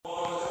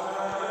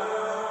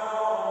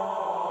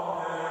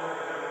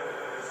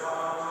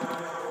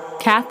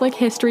Catholic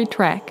History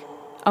Trek,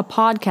 a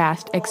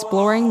podcast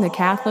exploring the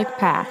Catholic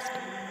past.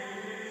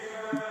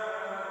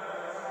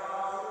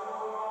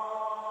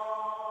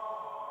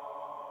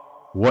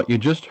 What you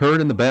just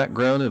heard in the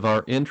background of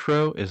our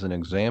intro is an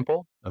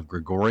example of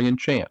Gregorian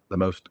chant, the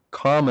most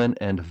common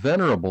and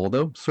venerable,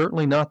 though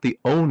certainly not the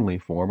only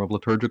form of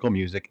liturgical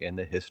music in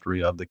the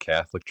history of the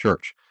Catholic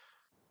Church.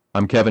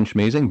 I'm Kevin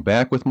Schmeezing,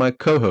 back with my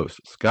co-host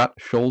Scott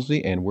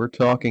Scholze, and we're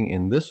talking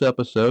in this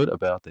episode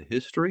about the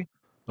history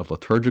of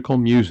liturgical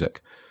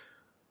music.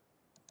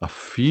 A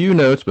few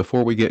notes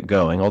before we get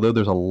going. Although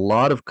there's a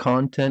lot of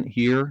content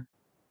here,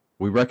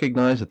 we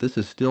recognize that this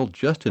is still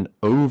just an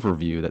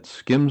overview that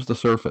skims the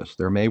surface.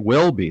 There may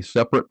well be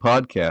separate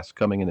podcasts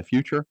coming in the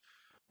future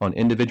on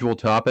individual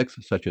topics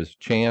such as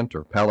chant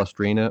or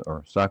Palestrina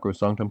or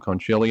Sacrosanctum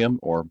Concilium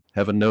or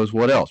heaven knows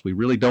what else. We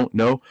really don't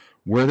know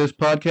where this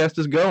podcast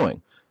is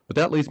going. But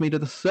that leads me to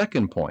the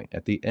second point.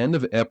 At the end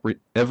of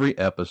every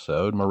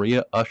episode,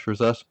 Maria ushers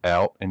us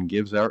out and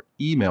gives our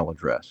email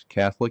address,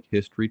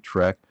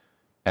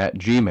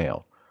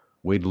 CatholicHistoryTrek@gmail.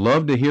 We'd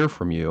love to hear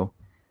from you.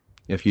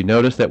 If you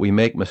notice that we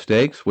make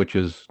mistakes, which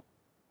is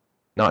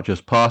not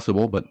just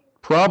possible, but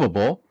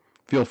probable,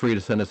 feel free to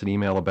send us an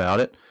email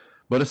about it.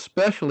 But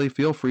especially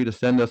feel free to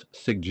send us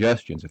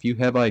suggestions. If you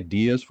have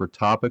ideas for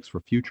topics for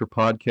future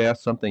podcasts,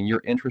 something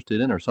you're interested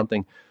in, or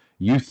something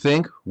you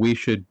think we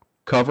should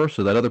cover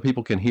so that other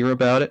people can hear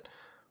about it,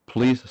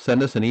 please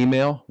send us an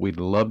email. We'd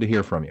love to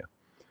hear from you.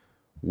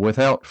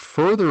 Without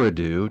further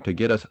ado, to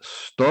get us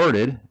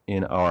started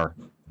in our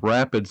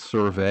rapid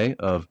survey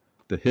of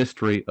the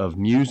history of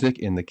music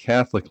in the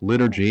Catholic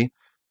liturgy,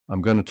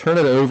 I'm going to turn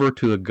it over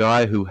to a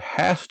guy who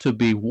has to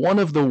be one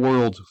of the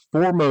world's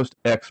foremost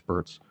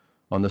experts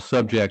on the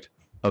subject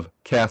of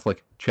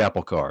Catholic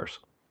chapel cars.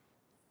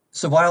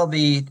 So while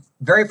the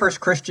very first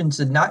Christians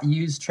did not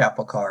use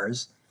chapel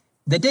cars,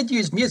 they did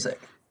use music.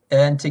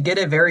 And to get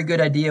a very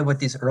good idea what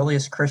these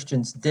earliest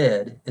Christians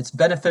did, it's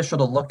beneficial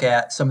to look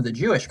at some of the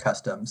Jewish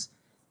customs,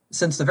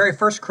 since the very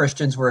first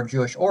Christians were of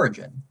Jewish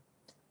origin.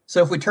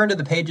 So if we turn to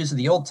the pages of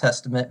the Old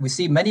Testament, we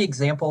see many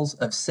examples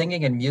of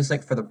singing and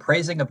music for the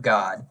praising of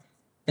God.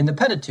 In the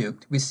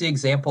Pentateuch, we see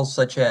examples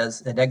such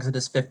as in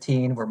Exodus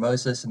 15, where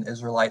Moses and the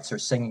Israelites are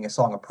singing a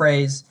song of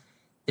praise.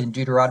 In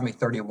Deuteronomy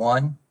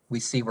 31, we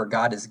see where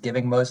God is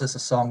giving Moses a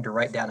song to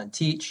write down and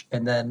teach.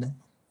 And then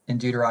in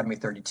Deuteronomy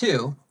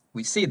 32,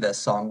 we see this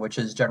song, which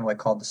is generally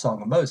called the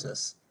Song of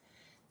Moses.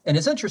 And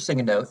it's interesting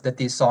to note that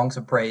these songs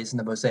of praise in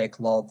the Mosaic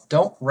Law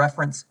don't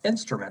reference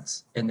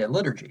instruments in the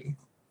liturgy.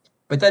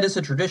 But that is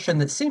a tradition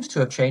that seems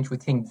to have changed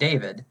with King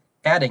David,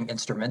 adding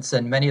instruments,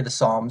 and many of the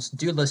Psalms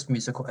do list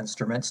musical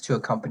instruments to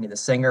accompany the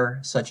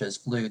singer, such as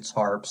flutes,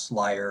 harps,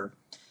 lyre,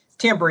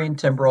 tambourine,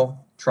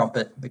 timbrel,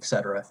 trumpet,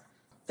 etc.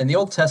 And the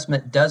Old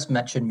Testament does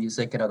mention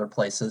music in other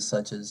places,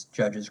 such as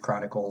Judges,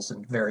 Chronicles,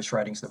 and various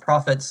writings of the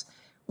prophets,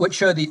 which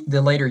show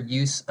the later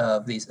use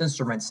of these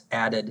instruments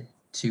added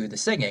to the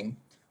singing.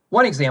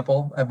 One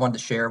example I wanted to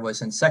share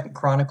was in 2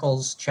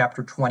 Chronicles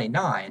chapter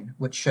 29,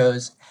 which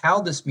shows how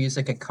this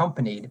music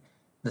accompanied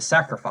the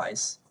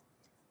sacrifice.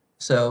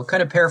 So,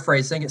 kind of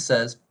paraphrasing, it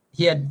says,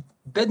 "He had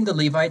bidden the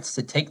Levites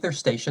to take their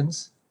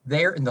stations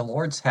there in the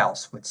Lord's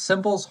house with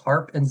cymbals,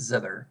 harp, and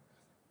zither.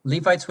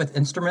 Levites with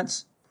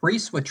instruments,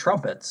 priests with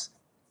trumpets.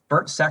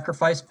 Burnt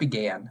sacrifice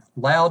began.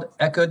 Loud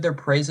echoed their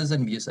praises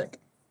and music,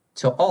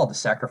 till all the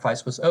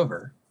sacrifice was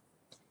over."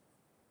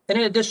 And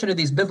in addition to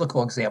these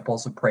biblical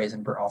examples of praise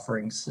and burnt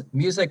offerings,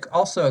 music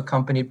also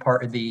accompanied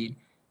part of the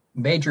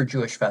major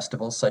Jewish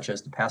festivals such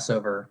as the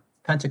Passover,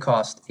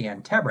 Pentecost,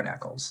 and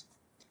Tabernacles.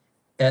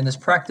 And this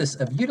practice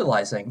of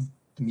utilizing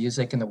the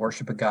music in the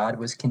worship of God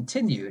was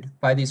continued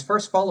by these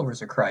first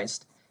followers of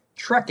Christ,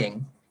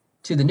 trekking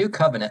to the new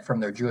covenant from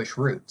their Jewish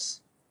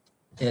roots.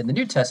 In the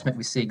New Testament,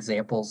 we see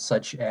examples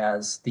such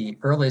as the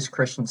earliest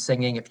Christian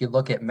singing. If you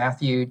look at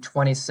Matthew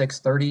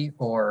 26:30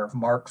 or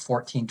Mark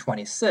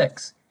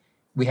 14:26,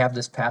 we have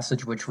this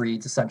passage which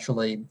reads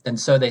essentially, "And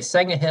so they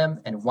sang a hymn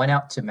and went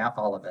out to Mount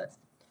Olivet."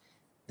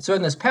 So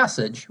in this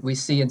passage, we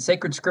see in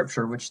sacred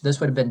scripture, which this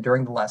would have been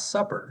during the Last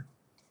Supper,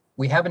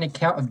 we have an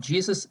account of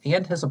Jesus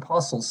and his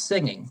apostles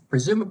singing,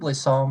 presumably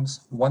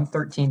Psalms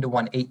 113 to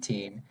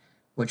 118,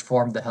 which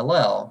formed the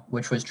Hallel,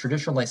 which was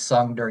traditionally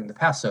sung during the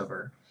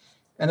Passover.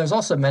 And there's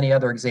also many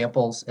other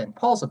examples in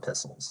Paul's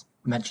epistles,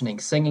 mentioning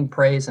singing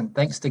praise and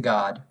thanks to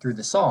God through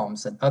the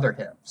Psalms and other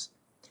hymns.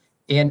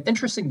 And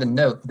interesting to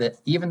note that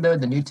even though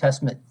the New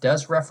Testament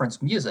does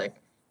reference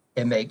music,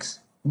 it makes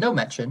no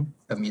mention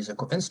of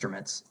musical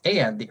instruments,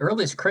 and the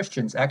earliest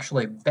Christians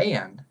actually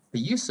banned the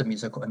use of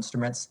musical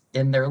instruments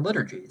in their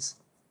liturgies.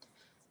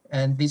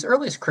 And these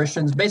earliest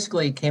Christians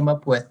basically came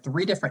up with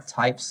three different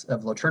types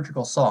of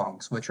liturgical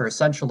songs, which are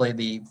essentially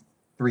the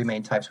three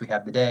main types we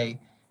have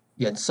today.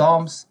 You had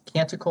psalms,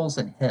 canticles,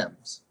 and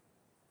hymns.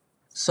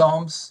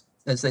 Psalms,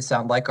 as they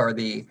sound like, are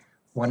the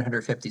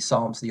 150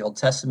 psalms of the Old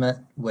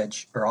Testament,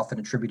 which are often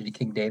attributed to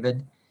King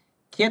David.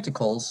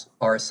 Canticles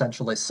are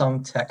essentially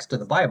sung text of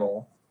the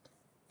Bible.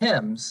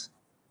 Hymns,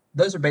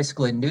 those are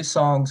basically new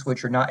songs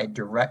which are not a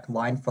direct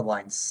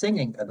line-for-line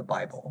singing of the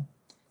Bible.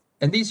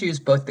 And these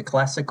used both the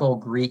classical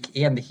Greek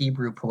and the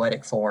Hebrew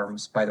poetic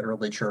forms by the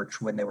early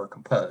church when they were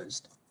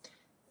composed.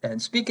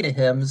 And speaking of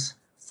hymns,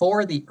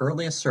 4 of the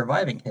earliest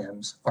surviving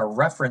hymns are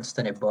referenced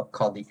in a book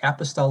called the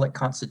Apostolic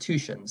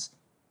Constitutions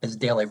as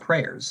daily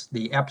prayers.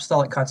 The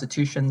Apostolic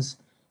Constitutions,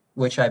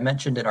 which I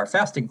mentioned in our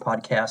fasting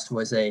podcast,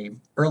 was a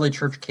early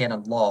church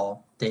canon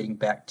law dating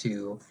back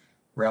to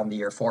around the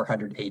year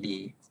 400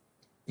 AD.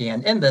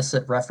 And in this,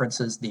 it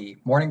references the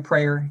morning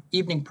prayer,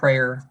 evening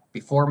prayer,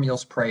 before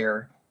meals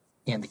prayer,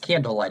 and the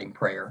candle lighting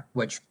prayer,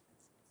 which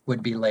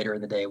would be later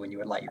in the day when you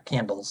would light your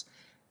candles.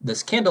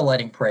 This candle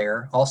lighting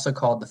prayer, also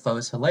called the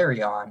Phos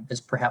Hilarion,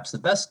 is perhaps the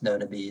best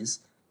known of these.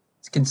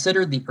 It's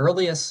considered the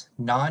earliest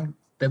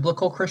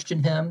non-biblical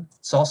Christian hymn.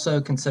 It's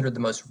also considered the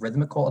most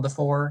rhythmical of the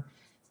 4,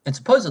 and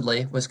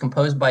supposedly was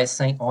composed by a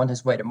saint on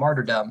his way to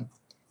martyrdom.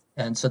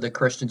 And so the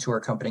Christians who were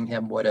accompanying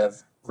him would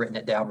have written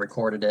it down,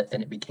 recorded it,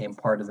 and it became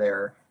part of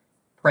their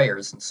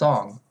prayers and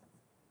song.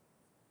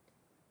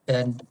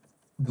 And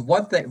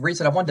the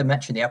reason I wanted to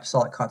mention the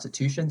Apostolic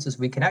Constitutions is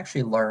we can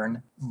actually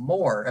learn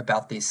more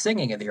about the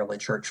singing of the early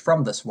church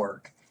from this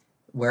work,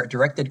 where it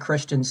directed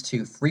Christians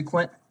to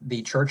frequent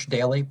the church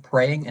daily,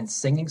 praying and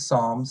singing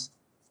psalms,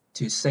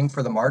 to sing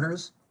for the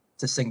martyrs,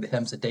 to sing the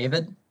hymns of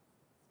David.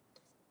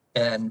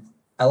 And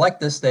I like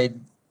this. It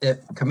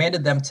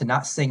commanded them to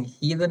not sing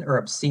heathen or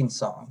obscene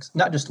songs,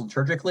 not just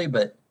liturgically,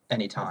 but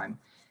anytime.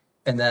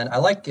 And then I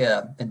like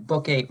in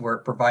Book 8 where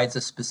it provides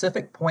a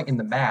specific point in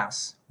the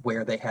Mass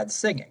where they had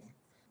singing.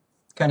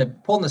 Kind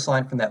of pulling this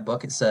line from that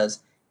book, it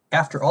says,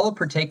 "After all have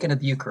partaken of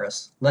the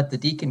Eucharist, let the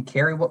deacon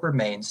carry what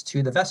remains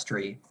to the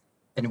vestry,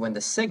 and when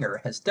the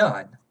singer has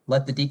done,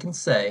 let the deacon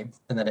say,"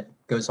 and then it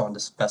goes on to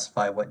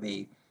specify what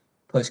the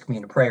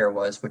post-communion prayer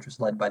was, which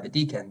was led by the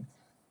deacon.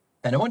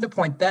 And I wanted to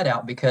point that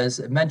out because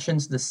it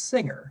mentions the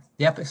singer.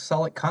 The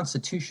Apostolic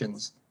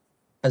Constitutions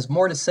has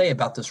more to say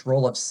about this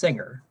role of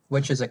singer,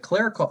 which is a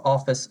clerical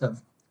office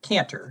of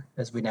cantor,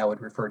 as we now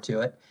would refer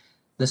to it.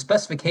 The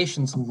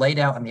specifications laid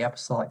out in the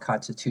Apostolic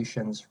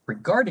Constitutions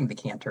regarding the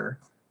cantor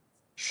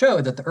show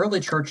that the early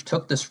church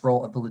took this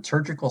role of the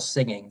liturgical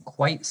singing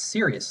quite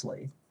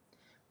seriously,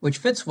 which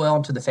fits well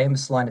into the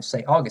famous line of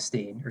St.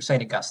 Augustine, or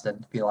St.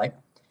 Augustine, if you like,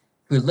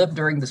 who lived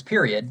during this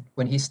period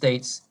when he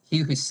states, "He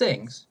who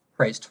sings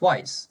prays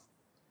twice."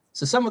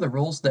 So some of the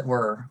rules that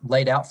were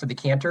laid out for the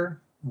cantor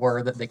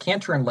were that the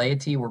cantor and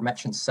laity were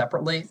mentioned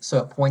separately. So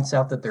it points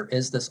out that there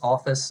is this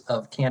office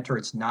of cantor.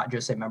 It's not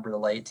just a member of the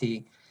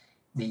laity.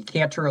 The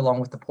cantor, along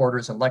with the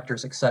porters and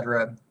lectors,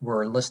 etc.,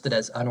 were listed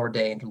as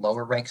unordained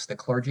lower ranks of the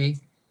clergy.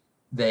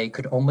 They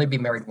could only be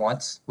married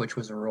once, which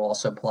was a rule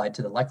also applied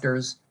to the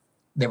lectors.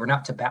 They were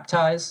not to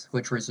baptize,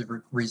 which was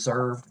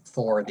reserved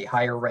for the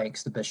higher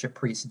ranks, the bishop,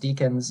 priests,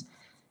 deacons.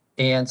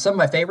 And some of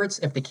my favorites,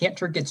 if the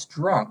cantor gets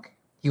drunk,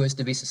 he was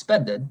to be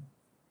suspended.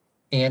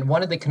 And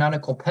one of the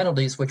canonical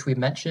penalties, which we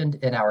mentioned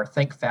in our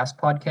Think Fast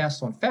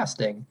podcast on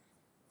fasting,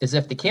 is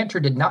if the cantor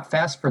did not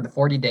fast for the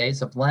 40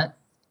 days of Lent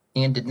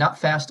and did not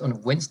fast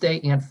on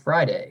Wednesday and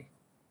Friday,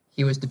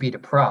 he was to be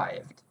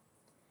deprived.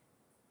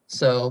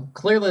 So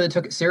clearly they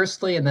took it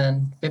seriously, and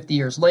then 50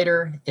 years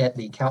later, at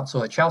the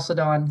Council of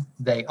Chalcedon,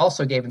 they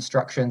also gave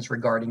instructions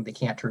regarding the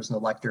cantors and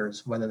the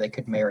lectors, whether they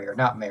could marry or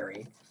not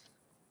marry.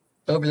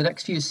 Over the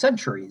next few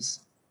centuries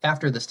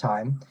after this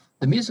time,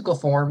 the musical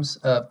forms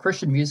of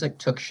Christian music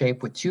took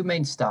shape with 2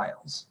 main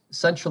styles,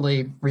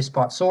 essentially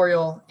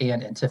responsorial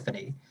and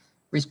antiphony.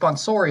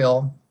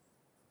 Responsorial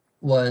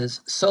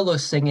was solo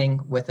singing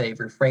with a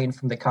refrain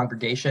from the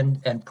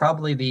congregation, and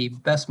probably the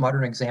best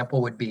modern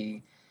example would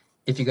be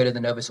if you go to the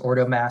Novus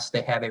Ordo Mass,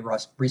 they have a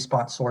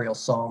responsorial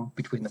psalm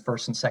between the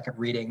first and second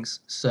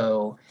readings.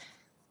 So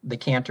the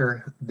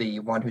cantor, the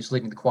one who's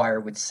leading the choir,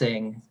 would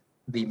sing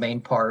the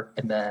main part,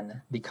 and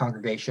then the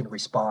congregation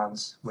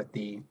responds with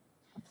the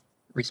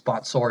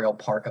responsorial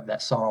part of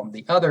that psalm.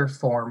 The other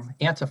form,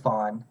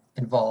 antiphon,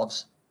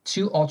 involves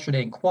 2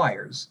 alternating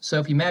choirs. So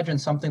if you imagine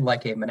something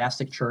like a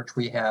monastic church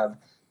where you have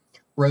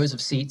rows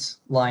of seats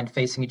lined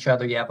facing each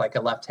other, you have like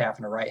a left half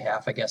and a right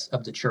half, I guess,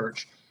 of the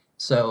church.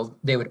 So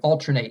they would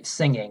alternate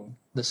singing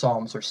the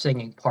psalms or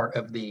singing part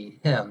of the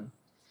hymn.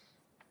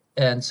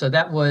 And so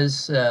that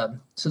was,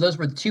 so those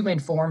were the 2 main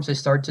forms they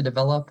started to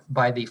develop.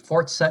 By the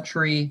 4th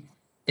century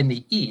in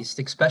the East,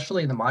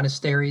 especially in the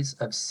monasteries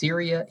of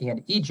Syria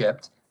and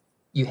Egypt,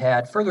 you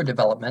had further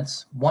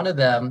developments. One of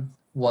them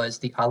was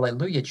the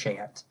Alleluia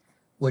chant,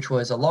 which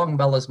was a long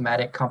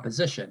melismatic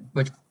composition,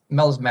 which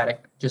melismatic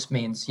just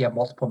means you have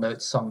multiple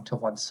notes sung to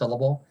one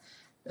syllable,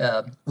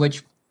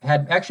 which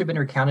had actually been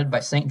recounted by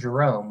St.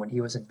 Jerome when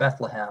he was in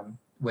Bethlehem,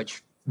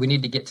 which we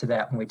need to get to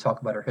that when we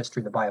talk about our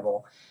history of the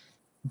Bible.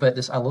 But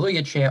this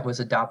Alleluia chant was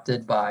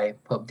adopted by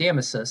Pope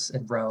Damasus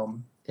in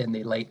Rome in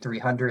the late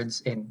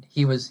 300s, and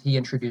he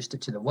introduced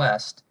it to the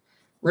West.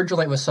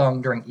 Originally, it was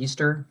sung during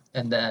Easter,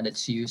 and then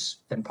its use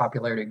and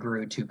popularity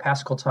grew to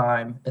Paschal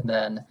time, and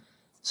then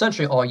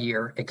essentially all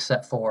year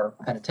except for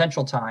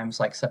penitential times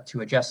like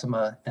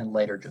Septuagesima and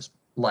later just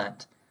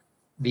Lent.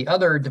 The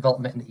other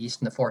development in the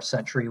East in the 4th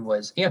century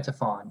was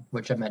antiphon,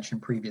 which I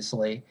mentioned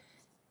previously.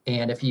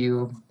 And if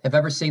you have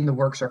ever seen the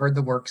works or heard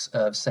the works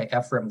of St.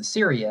 Ephrem the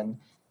Syrian,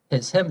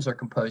 his hymns are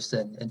composed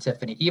in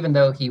antiphony. Even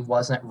though he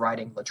wasn't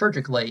writing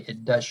liturgically,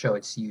 it does show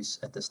its use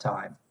at this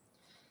time.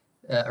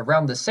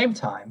 Around the same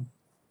time,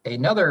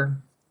 another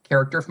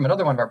character from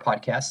another one of our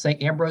podcasts,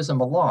 St. Ambrose of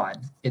Milan,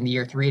 in the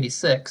year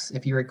 386,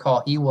 if you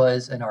recall, he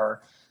was in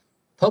our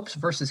Popes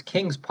versus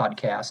Kings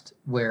podcast,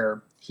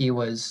 where he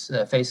was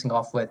facing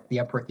off with the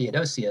Emperor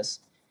Theodosius.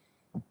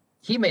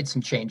 He made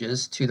some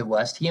changes to the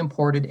West. He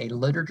imported a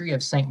liturgy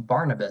of St.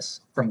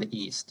 Barnabas from the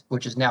East,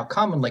 which is now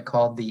commonly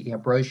called the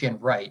Ambrosian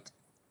Rite,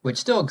 which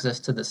still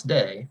exists to this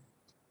day.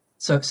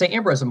 So St.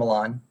 Ambrose of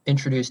Milan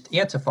introduced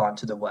antiphon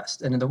to the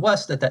West. And in the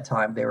West at that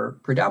time, they were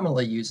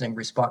predominantly using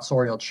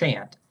responsorial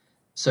chant.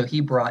 So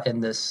he brought in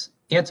this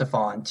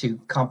antiphon to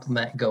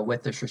complement, go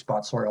with this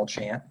responsorial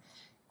chant.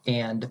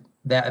 And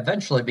that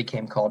eventually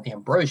became called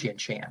Ambrosian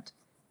chant,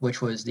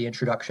 which was the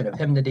introduction of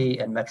hymnody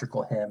and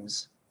metrical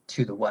hymns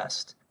to the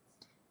West.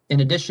 In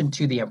addition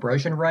to the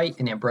Ambrosian Rite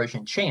and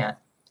Ambrosian chant,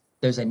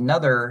 there's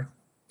another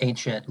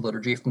ancient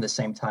liturgy from the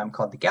same time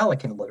called the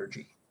Gallican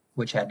liturgy,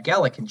 which had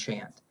Gallican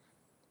chant,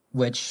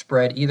 which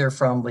spread either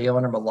from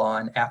Lyon or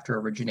Milan after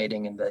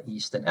originating in the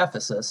East in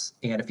Ephesus.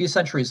 And a few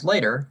centuries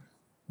later,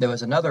 there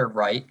was another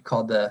rite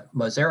called the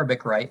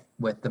Mozarabic Rite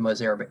with the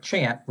Mozarabic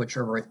chant, which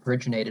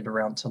originated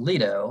around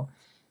Toledo.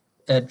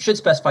 It should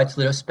specify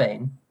Toledo,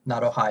 Spain,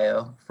 not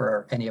Ohio.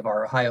 For any of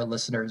our Ohio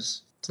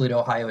listeners, Toledo,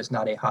 Ohio is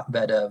not a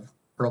hotbed of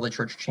early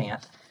church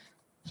chant.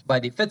 By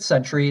the 5th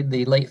century,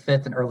 the late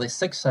 5th and early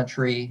 6th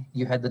century,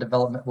 you had the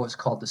development of what was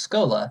called the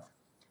Schola.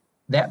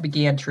 That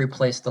began to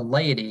replace the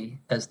laity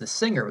as the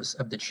singers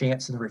of the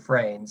chants and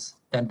refrains.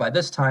 And by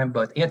this time,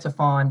 both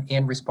antiphon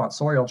and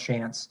responsorial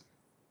chants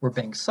were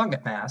being sung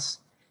at Mass.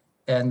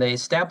 And they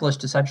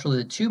established essentially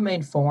the two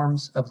main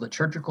forms of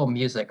liturgical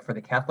music for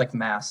the Catholic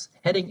Mass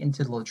heading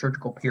into the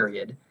liturgical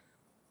period.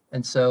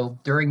 And so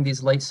during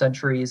these late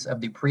centuries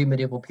of the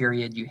pre-medieval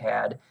period, you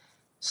had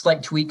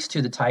slight tweaks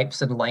to the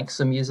types and lengths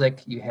of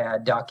music. You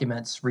had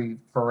documents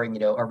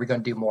referring, are we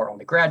going to do more on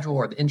the gradual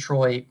or the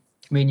introit,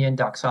 communion,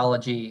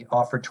 doxology,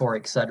 offertory,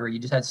 etc. You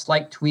just had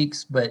slight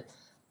tweaks, but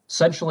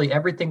essentially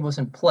everything was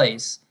in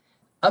place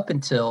up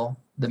until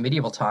the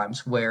medieval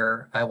times,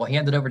 where I will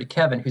hand it over to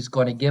Kevin, who's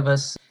going to give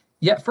us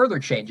yet further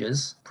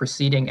changes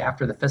proceeding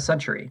after the 5th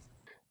century.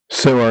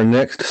 So our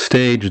next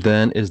stage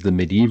then is the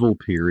medieval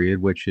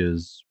period, which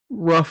is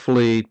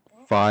roughly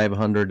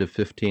 500 to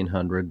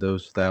 1500,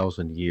 those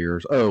 1,000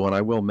 years. Oh, and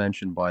I will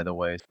mention, by the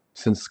way,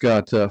 since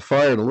Scott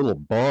fired a little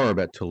barb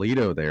at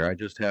Toledo there, I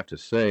just have to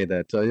say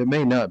that it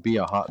may not be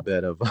a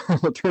hotbed of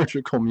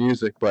liturgical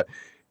music, but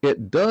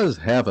it does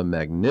have a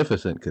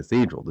magnificent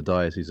cathedral, the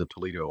Diocese of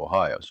Toledo,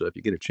 Ohio. So if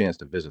you get a chance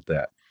to visit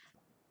that.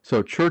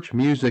 So church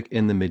music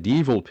in the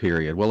medieval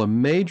period. Well, a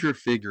major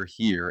figure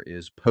here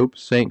is Pope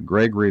St.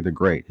 Gregory the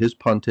Great. His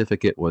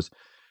pontificate was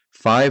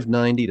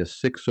 590 to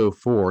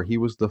 604. He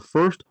was the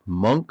first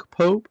monk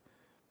pope,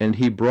 and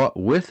he brought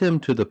with him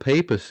to the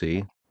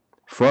papacy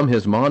from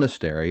his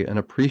monastery an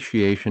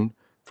appreciation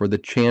for the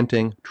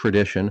chanting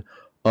tradition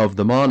of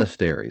the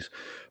monasteries.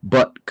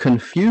 But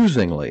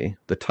confusingly,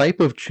 the type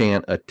of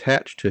chant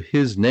attached to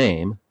his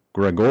name,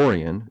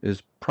 Gregorian,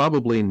 is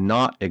probably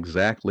not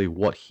exactly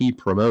what he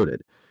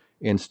promoted.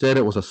 Instead,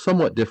 it was a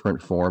somewhat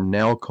different form,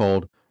 now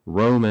called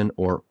Roman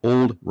or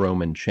Old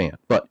Roman chant.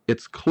 But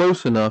it's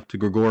close enough to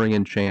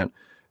Gregorian chant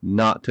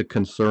not to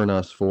concern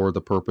us for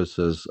the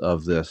purposes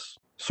of this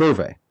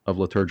survey of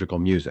liturgical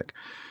music.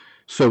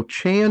 So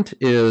chant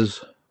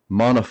is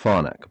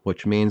monophonic,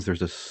 which means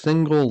there's a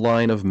single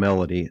line of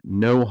melody,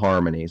 no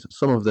harmonies.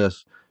 Some of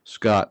this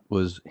Scott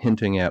was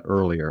hinting at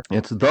earlier.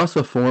 It's thus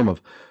a form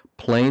of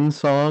plain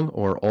song,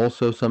 or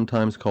also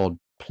sometimes called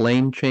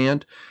plain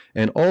chant,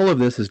 and all of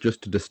this is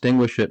just to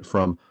distinguish it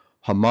from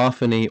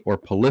homophony or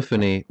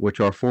polyphony, which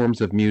are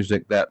forms of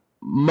music that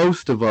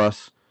most of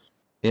us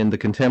in the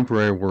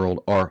contemporary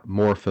world are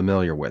more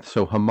familiar with.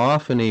 So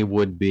homophony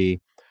would be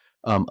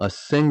a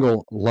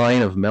single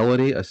line of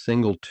melody, a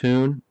single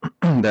tune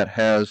that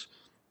has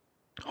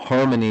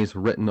harmonies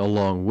written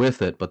along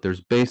with it, but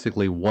there's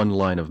basically one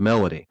line of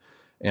melody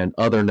and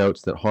other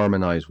notes that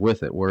harmonize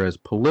with it, whereas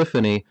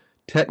polyphony,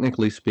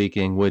 technically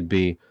speaking, would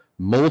be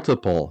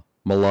multiple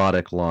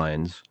melodic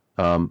lines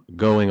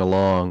going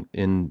along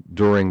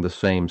during the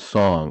same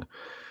song.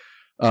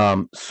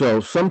 So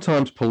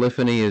sometimes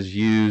polyphony is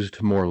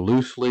used more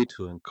loosely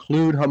to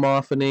include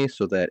homophony,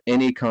 so that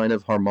any kind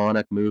of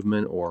harmonic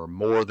movement or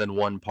more than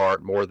one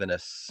part, more than a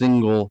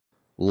single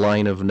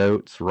line of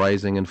notes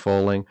rising and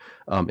falling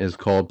is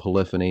called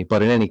polyphony.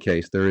 But in any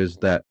case, there is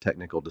that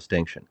technical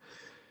distinction.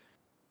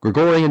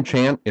 Gregorian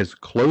chant is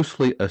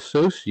closely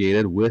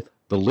associated with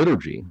the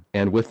liturgy,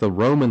 and with the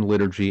Roman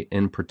liturgy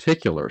in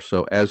particular.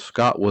 So as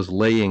Scott was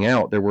laying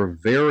out, there were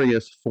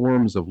various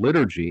forms of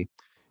liturgy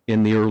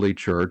in the early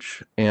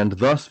church, and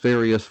thus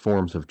various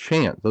forms of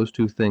chant. Those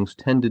two things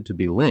tended to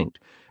be linked.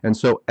 And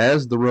so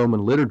as the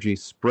Roman liturgy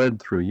spread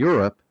through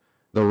Europe,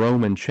 the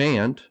Roman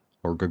chant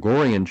or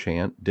Gregorian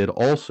chant did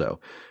also.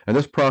 And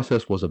this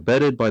process was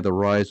abetted by the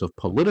rise of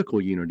political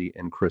unity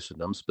in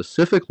Christendom,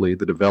 specifically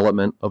the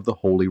development of the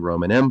Holy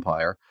Roman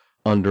Empire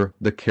under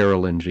the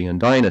Carolingian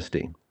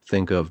dynasty.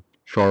 Think of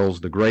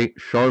Charles the Great,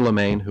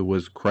 Charlemagne, who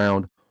was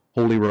crowned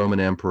Holy Roman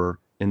Emperor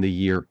in the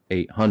year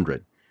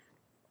 800.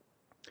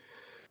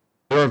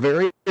 There are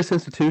various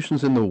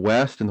institutions in the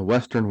West, in the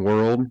Western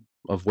world,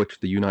 of which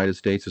the United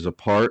States is a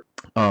part,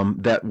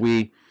 that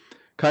we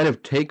kind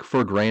of take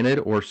for granted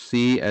or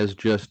see as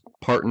just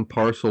part and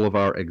parcel of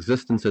our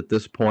existence at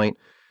this point,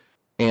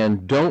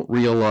 and don't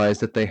realize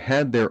that they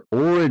had their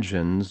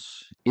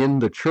origins in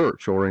the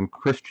church or in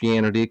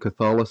Christianity,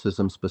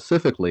 Catholicism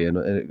specifically. And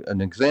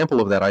an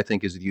example of that, I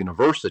think, is the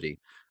university.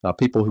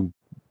 People who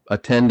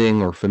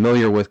attending or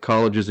familiar with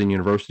colleges and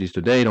universities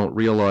today don't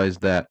realize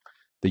that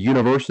the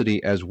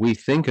university, as we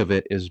think of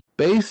it, is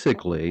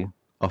basically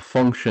a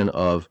function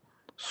of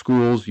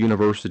schools,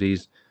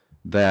 universities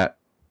that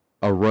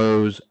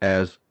arose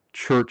as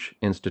church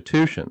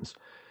institutions.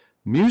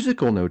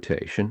 Musical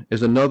notation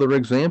is another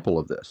example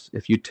of this.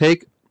 If you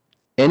take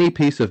any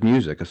piece of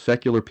music, a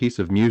secular piece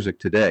of music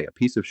today, a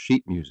piece of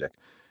sheet music,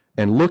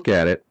 and look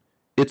at it,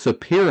 its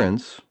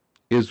appearance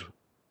is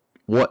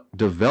what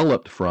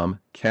developed from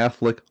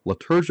Catholic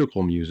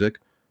liturgical music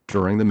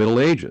during the Middle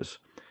Ages.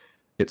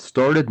 It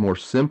started more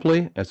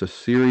simply as a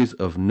series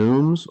of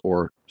neumes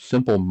or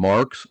simple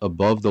marks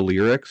above the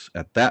lyrics.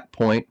 At that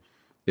point,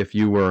 if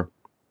you were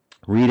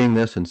reading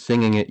this and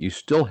singing it, you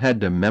still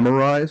had to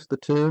memorize the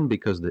tune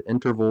because the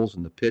intervals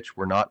and the pitch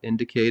were not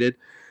indicated.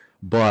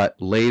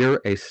 But later,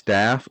 a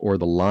staff or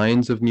the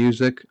lines of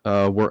music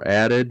were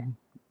added,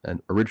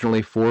 and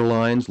originally 4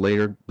 lines,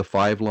 later the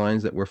 5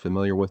 lines that we're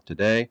familiar with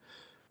today.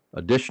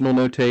 Additional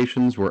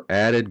notations were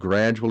added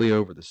gradually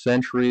over the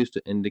centuries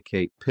to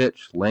indicate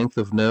pitch, length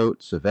of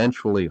notes,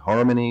 eventually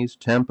harmonies,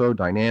 tempo,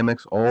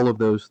 dynamics, all of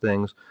those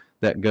things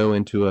that go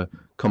into a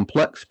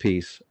complex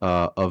piece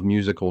of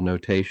musical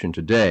notation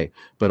today.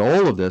 But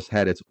all of this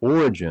had its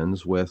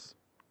origins with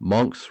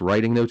monks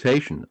writing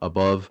notation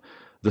above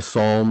the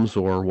psalms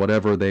or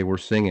whatever they were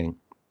singing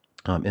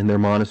in their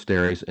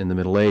monasteries in the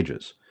Middle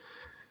Ages.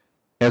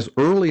 As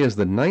early as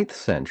the 9th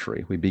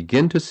century, we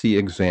begin to see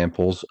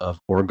examples of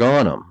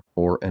organum,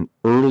 or an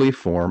early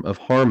form of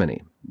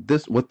harmony.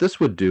 What this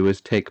would do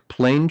is take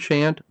plain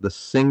chant, the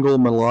single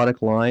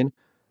melodic line,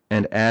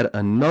 and add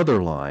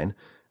another line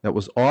that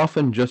was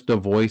often just a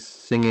voice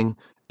singing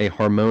a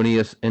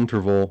harmonious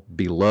interval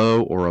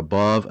below or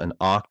above an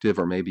octave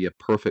or maybe a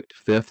perfect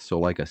fifth, so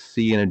like a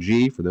C and a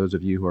G, for those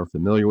of you who are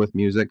familiar with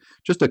music,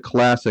 just a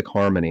classic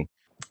harmony.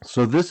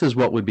 So this is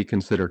what would be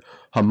considered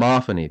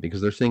homophony,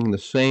 because they're singing the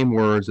same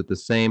words at the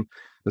same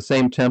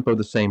tempo,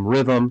 the same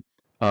rhythm,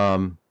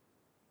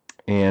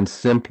 and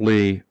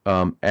simply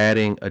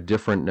adding a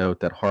different note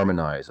that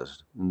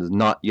harmonizes.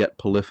 Not yet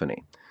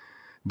polyphony.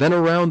 Then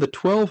around the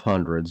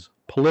 1200s,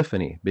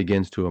 polyphony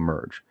begins to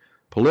emerge.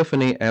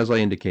 Polyphony, as I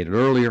indicated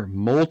earlier,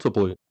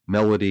 multiple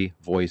melody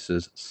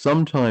voices,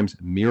 sometimes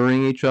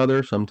mirroring each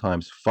other,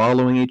 sometimes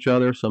following each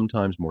other,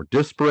 sometimes more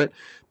disparate,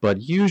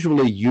 but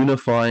usually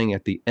unifying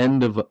at the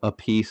end of a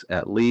piece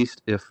at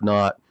least, if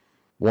not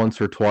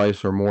once or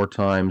twice or more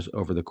times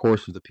over the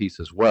course of the piece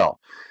as well.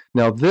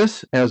 Now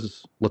this,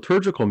 as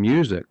liturgical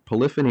music,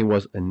 polyphony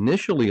was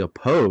initially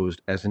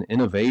opposed as an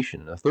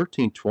innovation. In the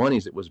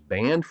 1320s, it was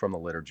banned from the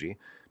liturgy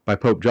by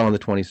Pope John the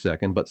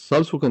 22nd, but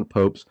subsequent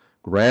popes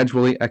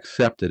gradually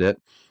accepted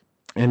it.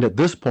 And at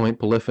this point,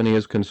 polyphony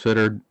is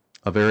considered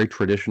a very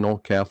traditional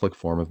Catholic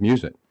form of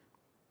music.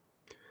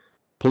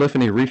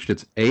 Polyphony reached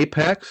its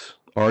apex,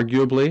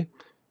 arguably,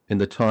 in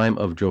the time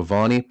of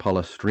Giovanni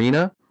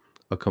Palestrina,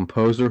 a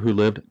composer who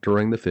lived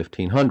during the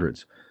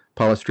 1500s.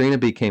 Palestrina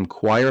became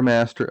choir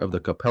master of the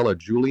Capella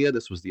Julia.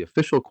 This was the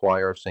official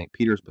choir of St.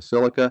 Peter's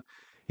Basilica.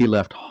 He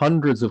left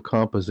hundreds of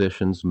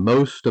compositions,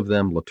 most of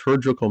them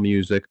liturgical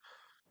music,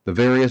 the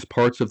various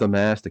parts of the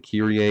Mass, the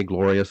Kyrie,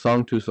 Gloria,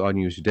 Sanctus,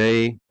 Agnus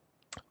Dei.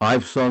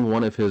 I've sung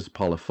one of his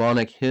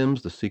polyphonic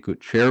hymns, the Sicut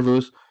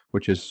Cervus,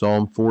 which is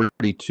Psalm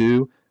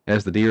 42,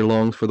 as the deer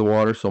longs for the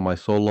water, so my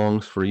soul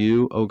longs for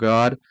you, O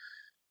God.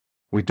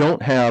 We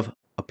don't have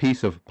a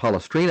piece of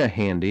Palestrina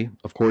handy.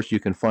 Of course, you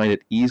can find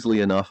it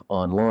easily enough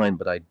online,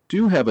 but I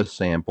do have a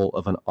sample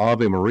of an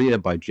Ave Maria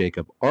by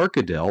Jacob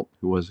Arcadelt,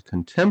 who was a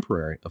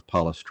contemporary of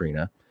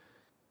Palestrina.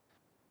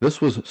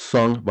 This was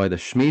sung by the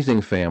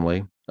Schmiesing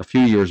family a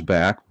few years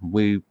back.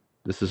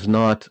 This is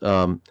not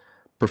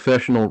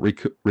professional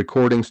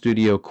recording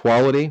studio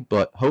quality,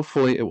 but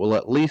hopefully it will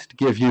at least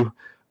give you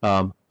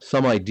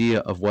some idea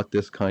of what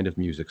this kind of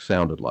music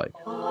sounded like.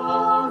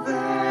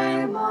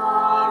 Ave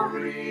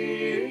Maria,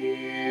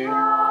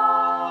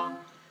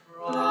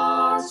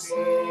 gratia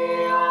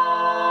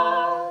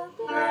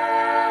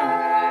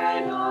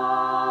plena,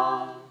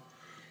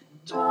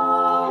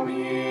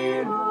 Dominus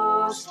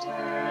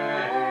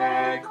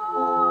tecum,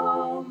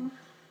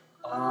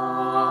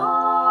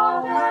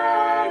 Ave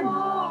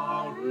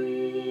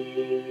Maria,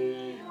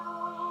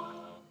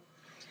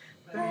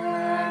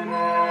 benedicta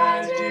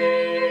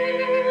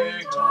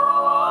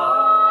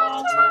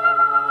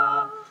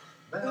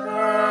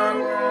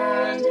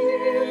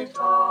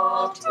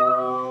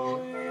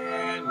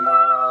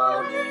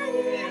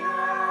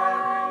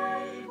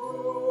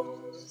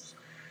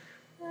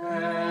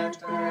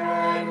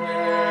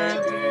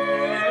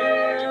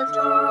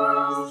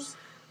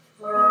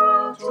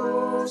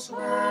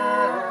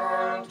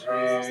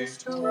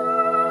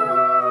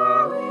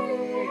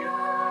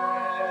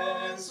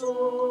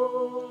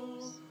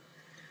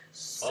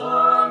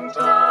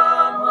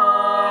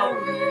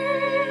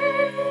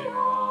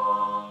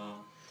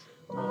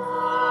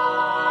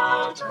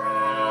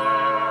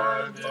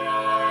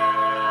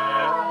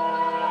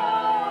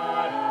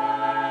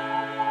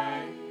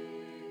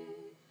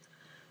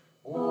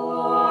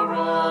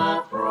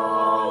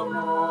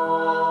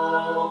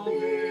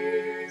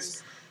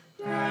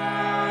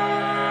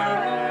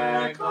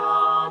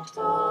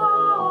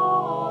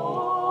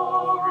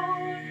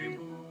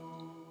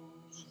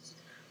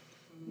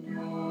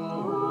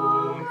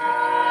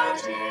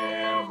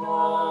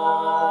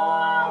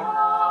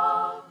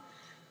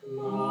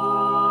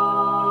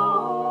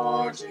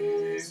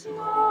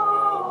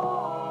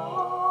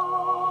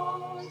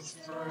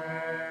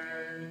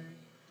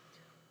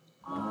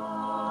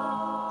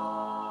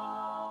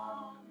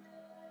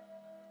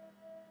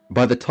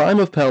By the time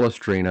of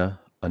Palestrina,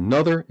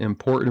 another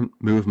important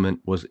movement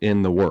was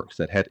in the works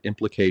that had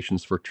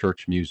implications for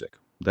church music.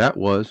 That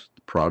was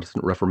the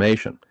Protestant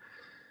Reformation.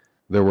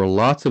 There were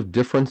lots of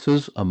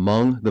differences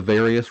among the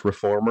various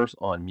reformers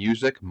on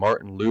music.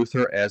 Martin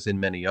Luther, as in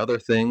many other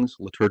things,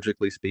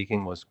 liturgically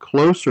speaking, was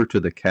closer to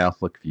the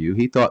Catholic view.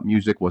 He thought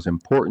music was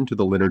important to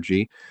the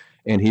liturgy,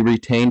 and he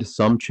retained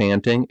some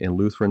chanting in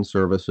Lutheran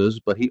services,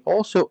 but he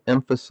also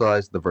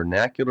emphasized the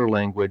vernacular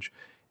language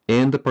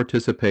and the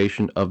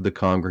participation of the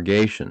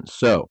congregation.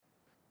 So,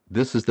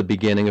 this is the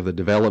beginning of the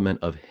development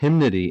of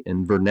hymnody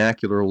in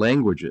vernacular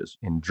languages.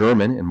 In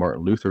German, in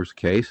Martin Luther's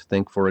case,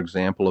 think, for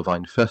example, of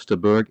Ein feste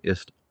Burg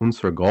ist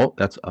unser Gott.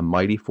 That's a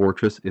mighty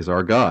fortress is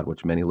our God,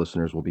 which many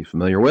listeners will be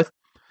familiar with.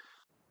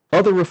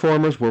 Other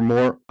reformers were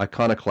more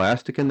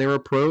iconoclastic in their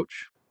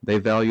approach. They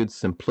valued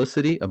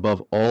simplicity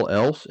above all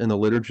else in the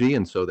liturgy,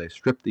 and so they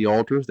stripped the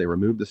altars, they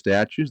removed the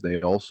statues, they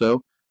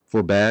also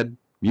forbade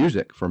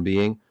music from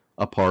being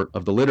a part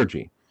of the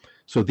liturgy.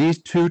 So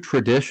these two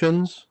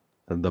traditions,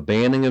 the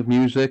banning of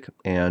music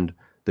and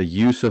the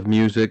use of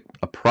music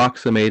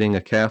approximating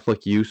a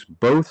Catholic use,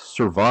 both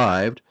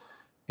survived,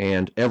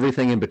 and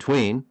everything in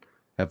between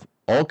have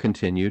all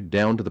continued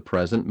down to the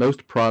present.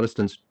 Most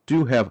Protestants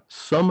do have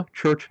some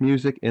church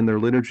music in their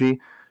liturgy,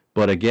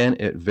 but again,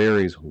 it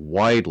varies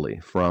widely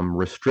from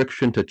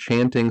restriction to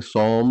chanting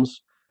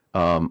psalms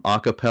a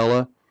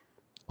cappella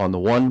on the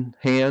one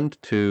hand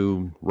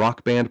to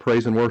rock band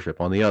praise and worship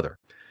on the other.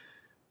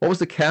 What was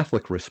the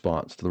Catholic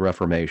response to the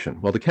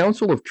Reformation? Well, the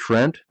Council of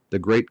Trent, the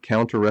great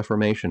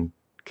Counter-Reformation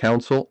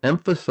council,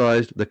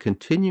 emphasized the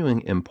continuing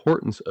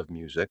importance of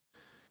music,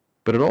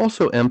 but it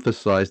also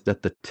emphasized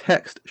that the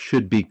text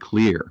should be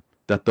clear,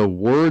 that the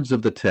words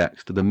of the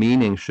text, the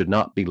meaning, should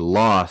not be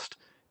lost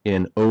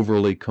in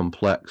overly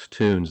complex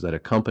tunes that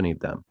accompanied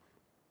them.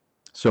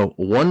 So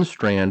one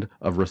strand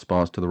of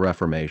response to the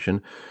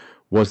Reformation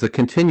was the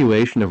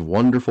continuation of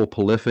wonderful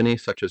polyphony,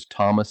 such as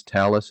Thomas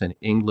Tallis in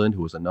England,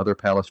 who was another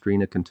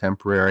Palestrina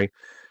contemporary,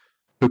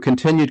 who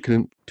continued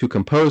to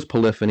compose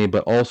polyphony,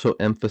 but also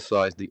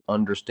emphasized the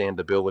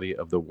understandability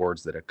of the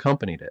words that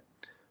accompanied it.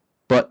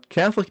 But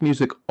Catholic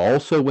music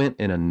also went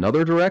in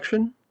another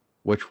direction,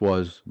 which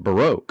was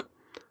Baroque.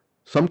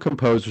 Some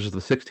composers of the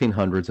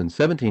 1600s and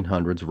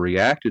 1700s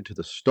reacted to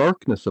the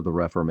starkness of the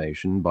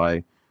Reformation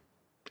by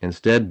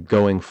instead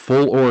going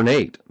full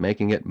ornate,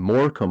 making it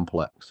more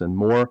complex and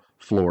more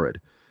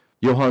florid.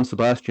 Johann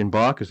Sebastian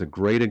Bach is a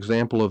great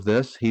example of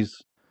this.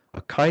 He's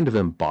a kind of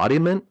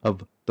embodiment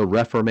of the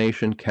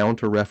Reformation,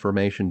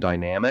 Counter-Reformation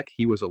dynamic.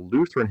 He was a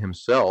Lutheran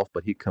himself,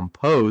 but he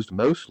composed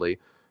mostly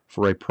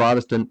for a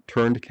Protestant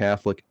turned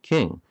Catholic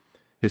king.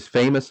 His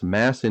famous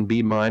Mass in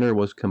B minor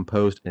was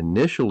composed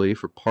initially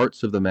for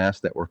parts of the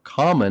Mass that were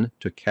common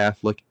to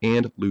Catholic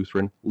and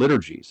Lutheran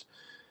liturgies.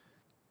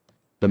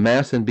 The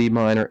Mass in B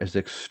minor is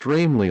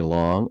extremely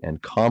long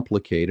and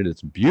complicated.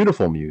 It's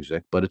beautiful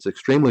music, but it's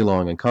extremely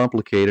long and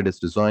complicated. It's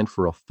designed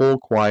for a full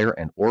choir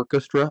and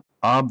orchestra.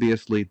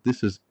 Obviously,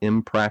 this is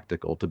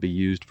impractical to be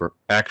used for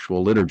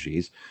actual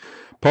liturgies.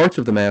 Parts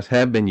of the Mass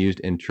have been used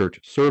in church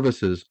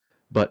services,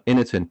 but in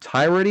its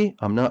entirety,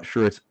 I'm not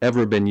sure it's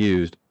ever been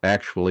used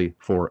actually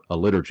for a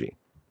liturgy.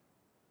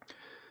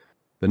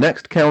 The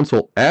next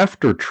council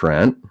after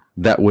Trent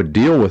that would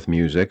deal with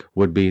music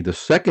would be the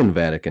Second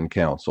Vatican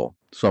Council,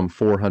 some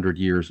 400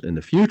 years in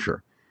the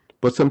future.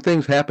 But some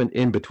things happened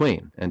in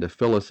between, and to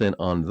fill us in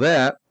on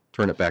that,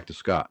 turn it back to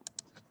Scott.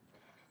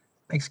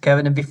 Thanks,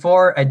 Kevin. And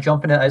before I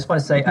jump in, I just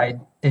want to say I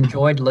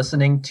enjoyed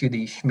listening to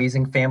the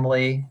Schmeezing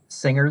family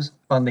singers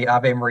on the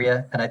Ave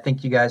Maria, and I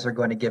think you guys are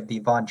going to give the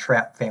Von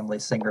Trapp family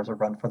singers a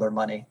run for their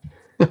money.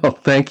 Oh,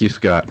 thank you,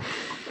 Scott.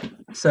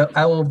 So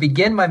I will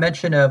begin my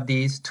mention of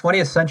these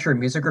 20th century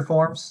music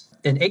reforms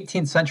in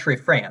 18th century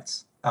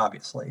France,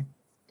 obviously.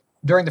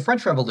 During the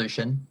French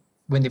Revolution,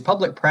 when the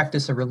public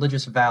practice of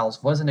religious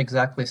vows wasn't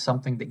exactly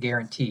something that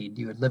guaranteed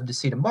you would live to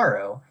see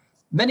tomorrow,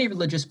 many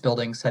religious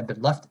buildings had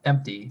been left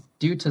empty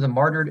due to the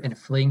martyred and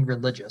fleeing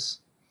religious.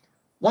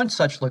 One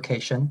such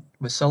location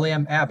was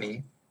Solesmes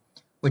Abbey,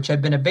 which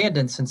had been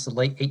abandoned since the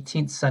late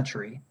 18th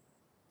century.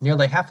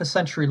 Nearly half a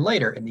century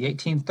later, in the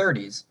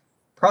 1830s,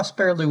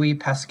 Prosper Louis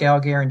Pascal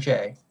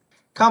Guéranger,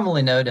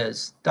 commonly known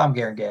as Dom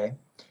Guéranger,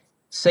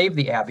 saved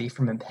the abbey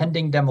from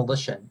impending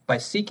demolition by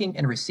seeking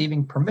and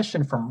receiving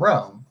permission from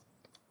Rome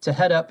to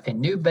head up a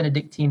new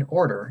Benedictine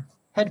order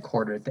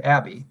headquartered at the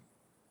abbey.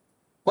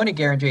 One of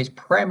Guéranger's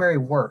primary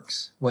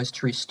works was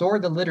to restore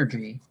the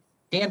liturgy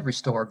and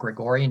restore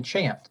Gregorian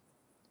chant.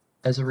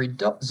 As a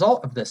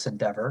result of this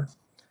endeavor,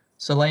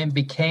 Solesmes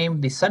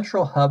became the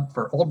central hub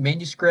for old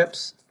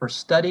manuscripts, for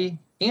study,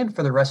 and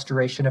for the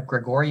restoration of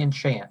Gregorian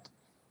chant.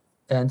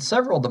 And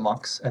several of the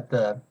monks at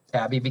the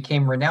abbey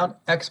became renowned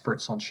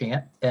experts on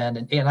chant, and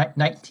in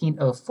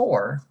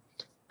 1904,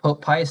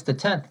 Pope Pius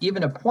X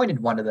even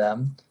appointed one of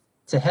them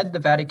to head the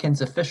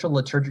Vatican's official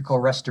liturgical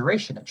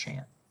restoration of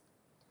chant.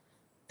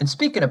 And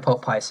speaking of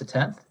Pope Pius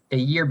X, a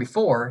year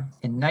before,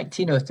 in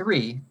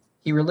 1903,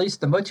 he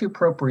released the Motu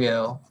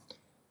Proprio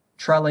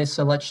Tra le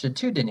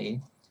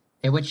Sollecitudini,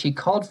 in which he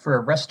called for a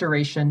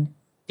restoration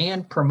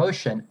and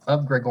promotion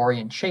of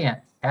Gregorian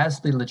chant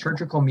as the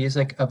liturgical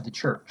music of the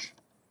church.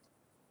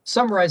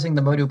 Summarizing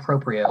the motu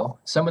proprio,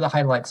 some of the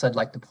highlights I'd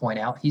like to point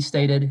out, he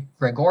stated,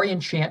 Gregorian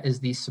chant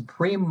is the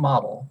supreme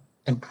model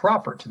and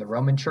proper to the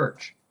Roman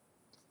Church.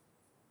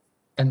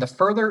 And the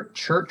further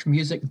church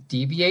music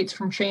deviates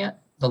from chant,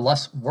 the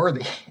less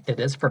worthy it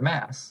is for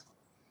Mass.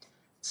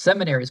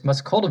 Seminaries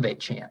must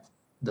cultivate chant.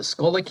 The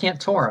Schola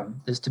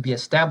Cantorum is to be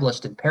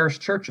established in parish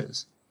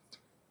churches.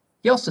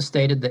 He also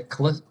stated that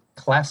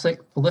classic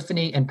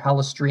polyphony and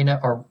palestrina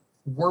are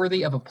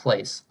worthy of a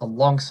place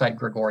alongside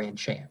Gregorian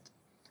chant,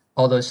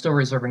 although still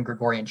reserving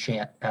Gregorian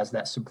chant as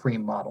that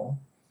supreme model.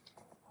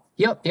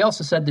 He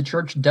also said the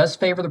church does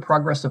favor the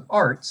progress of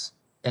arts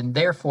and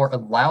therefore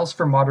allows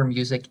for modern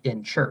music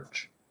in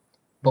church,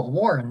 but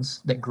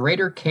warns that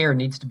greater care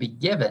needs to be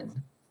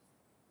given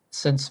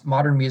since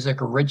modern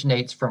music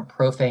originates from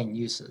profane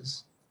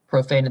uses.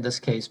 Profane in this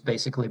case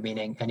basically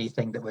meaning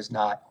anything that was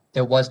not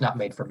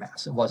made for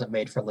Mass. It wasn't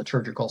made for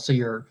liturgical, so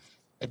you're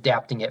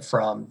adapting it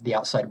from the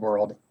outside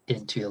world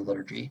into the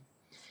liturgy.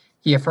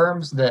 He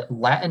affirms that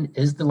Latin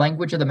is the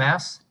language of the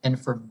Mass and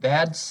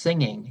forbade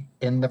singing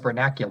in the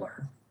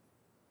vernacular.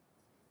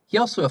 He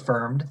also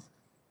affirmed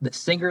that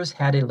singers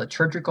had a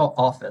liturgical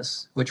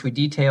office, which we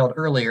detailed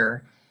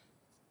earlier,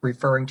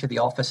 referring to the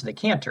office of the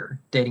cantor,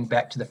 dating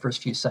back to the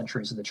first few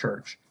centuries of the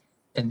church,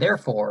 and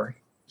therefore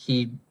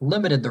he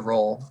limited the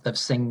role of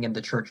singing in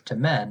the church to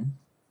men.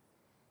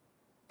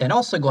 And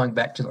also going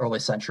back to the early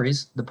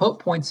centuries, the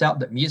Pope points out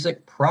that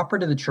music proper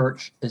to the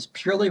church is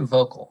purely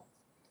vocal,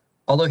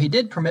 although he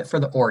did permit for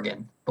the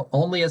organ, but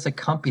only as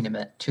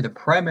accompaniment to the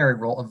primary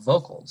role of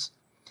vocals.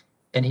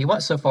 And he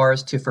went so far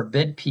as to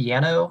forbid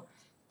piano,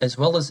 as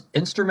well as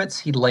instruments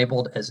he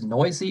labeled as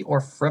noisy or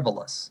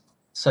frivolous,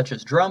 such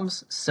as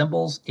drums,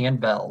 cymbals, and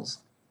bells.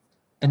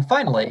 And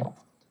finally,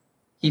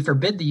 he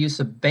forbid the use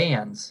of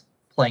bands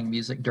playing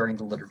music during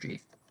the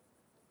liturgy.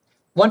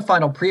 One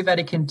final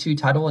pre-Vatican II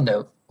title and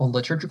note on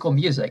liturgical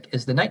music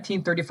is the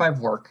 1935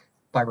 work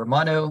by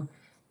Romano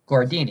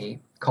Guardini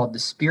called The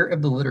Spirit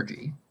of the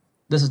Liturgy.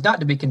 This is not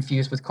to be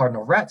confused with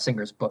Cardinal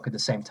Ratzinger's book of the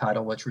same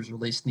title, which was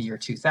released in the year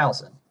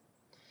 2000. A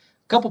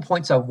couple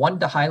points I wanted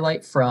to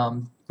highlight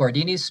from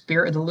Guardini's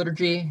Spirit of the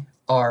Liturgy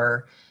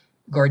are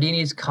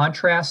Guardini's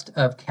contrast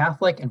of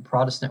Catholic and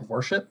Protestant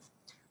worship,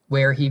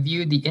 where he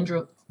viewed the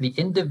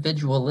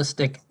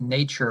individualistic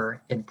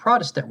nature in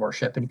Protestant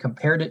worship and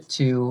compared it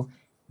to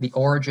the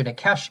origin of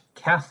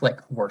Catholic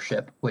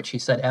worship, which he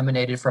said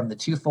emanated from the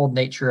twofold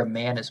nature of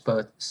man as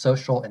both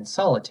social and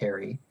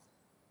solitary.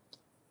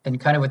 And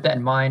kind of with that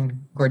in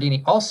mind,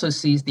 Guardini also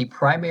sees the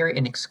primary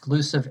and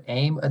exclusive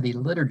aim of the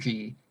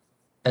liturgy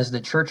as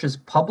the church's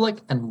public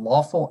and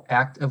lawful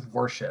act of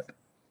worship,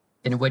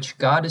 in which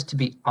God is to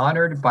be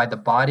honored by the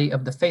body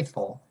of the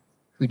faithful,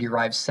 who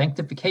derive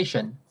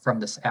sanctification from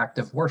this act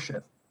of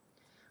worship.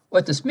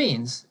 What this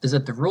means is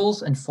that the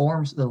rules and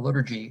forms of the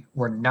liturgy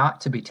were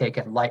not to be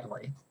taken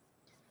lightly.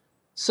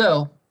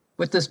 So,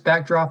 with this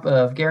backdrop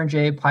of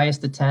Guéranger, Pius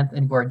X,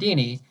 and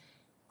Guardini,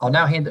 I'll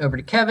now hand it over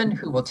to Kevin,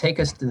 who will take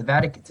us to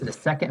the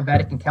Second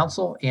Vatican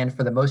Council and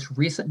for the most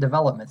recent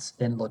developments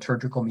in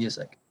liturgical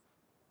music.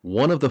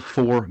 One of the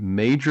four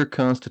major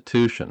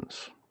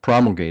constitutions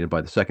promulgated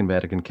by the Second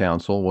Vatican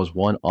Council was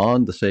one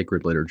on the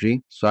sacred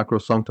liturgy,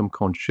 Sacrosanctum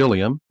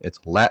Concilium. Its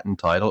Latin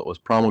title. It was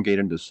promulgated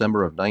in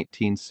December of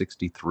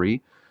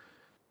 1963,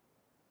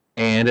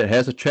 and it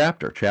has a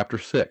chapter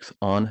 6,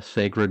 on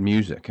sacred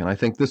music. And I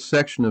think this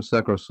section of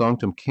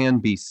Sacrosanctum can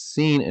be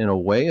seen in a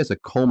way as a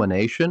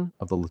culmination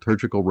of the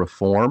liturgical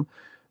reform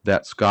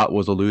that Scott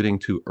was alluding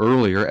to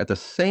earlier. At the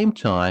same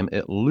time,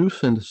 it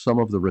loosened some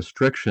of the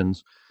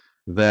restrictions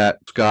that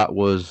Scott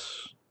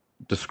was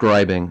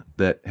describing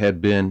that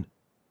had been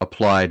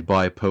applied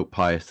by Pope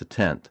Pius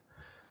X.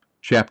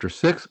 Chapter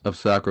 6 of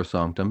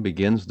Sacrosanctum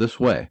begins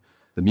this way.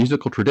 The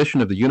musical tradition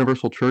of the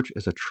universal church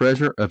is a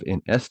treasure of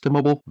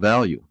inestimable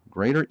value,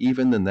 greater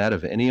even than that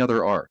of any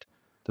other art.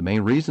 The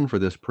main reason for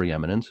this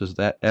preeminence is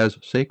that as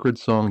sacred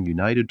song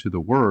united to the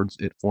words,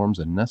 it forms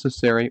a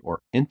necessary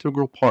or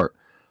integral part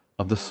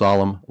of the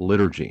solemn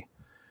liturgy.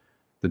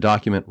 The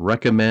document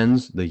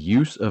recommends the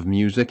use of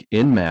music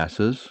in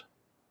masses,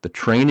 the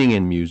training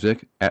in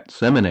music at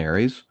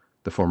seminaries,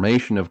 the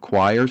formation of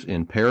choirs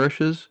in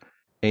parishes,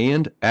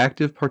 and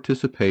active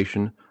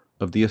participation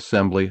of the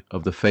assembly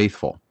of the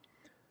faithful.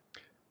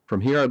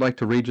 From here, I'd like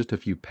to read just a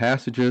few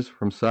passages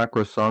from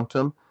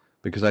Sacrosanctum,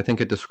 because I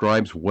think it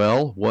describes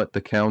well what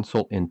the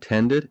Council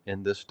intended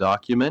in this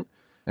document,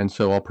 and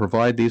so I'll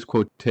provide these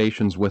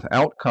quotations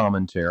without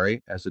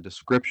commentary as a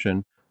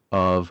description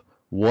of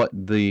what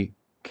the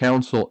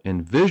Council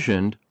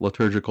envisioned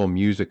liturgical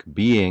music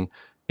being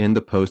in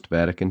the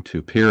post-Vatican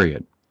II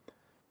period.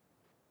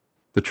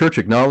 The Church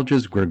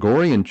acknowledges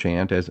Gregorian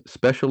chant as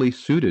specially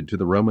suited to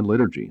the Roman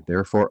liturgy.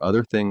 Therefore,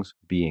 other things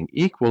being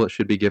equal, it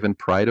should be given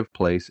pride of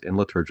place in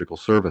liturgical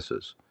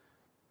services.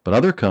 But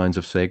other kinds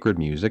of sacred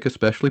music,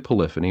 especially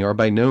polyphony, are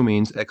by no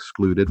means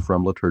excluded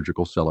from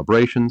liturgical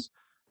celebrations,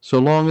 so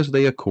long as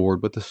they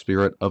accord with the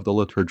spirit of the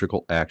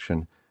liturgical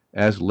action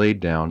as laid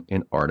down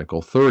in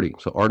Article 30.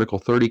 So Article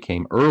 30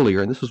 came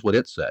earlier, and this is what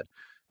it said.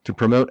 To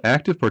promote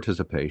active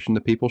participation, the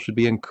people should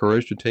be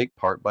encouraged to take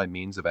part by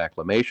means of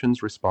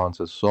acclamations,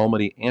 responses,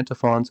 psalmody,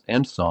 antiphons,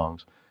 and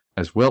songs,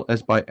 as well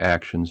as by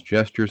actions,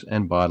 gestures,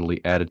 and bodily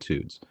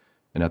attitudes.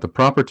 And at the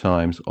proper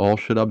times, all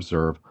should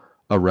observe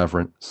a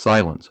reverent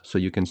silence. So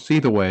you can see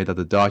the way that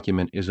the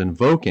document is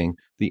invoking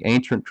the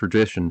ancient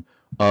tradition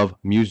of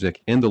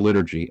music in the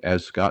liturgy,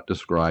 as Scott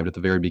described at the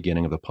very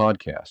beginning of the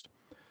podcast.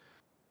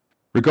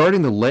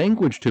 Regarding the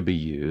language to be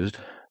used,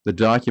 the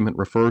document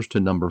refers to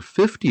number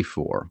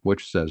 54,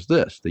 which says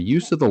this: the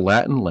use of the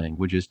Latin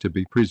language is to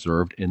be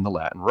preserved in the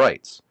Latin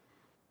rites.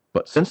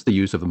 But since the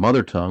use of the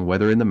mother tongue,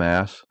 whether in the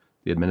Mass,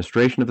 the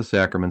administration of the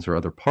sacraments, or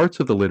other parts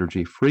of the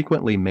liturgy,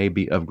 frequently may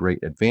be of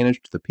great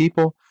advantage to the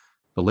people,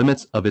 the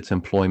limits of its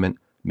employment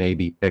may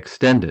be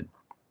extended.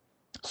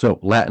 So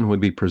Latin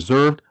would be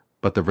preserved,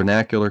 but the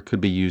vernacular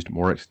could be used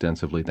more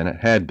extensively than it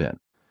had been.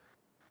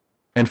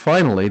 And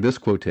finally, this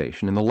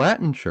quotation: in the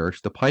Latin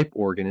Church, the pipe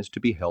organ is to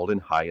be held in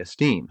high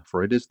esteem,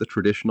 for it is the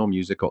traditional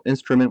musical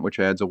instrument which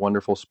adds a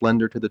wonderful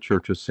splendor to the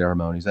Church's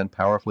ceremonies and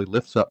powerfully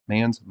lifts up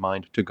man's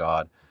mind to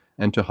God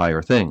and to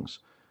higher things.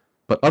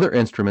 But other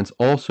instruments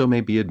also may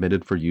be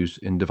admitted for use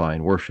in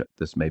divine worship.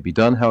 This may be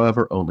done,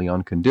 however, only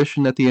on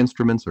condition that the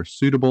instruments are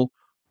suitable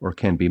or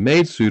can be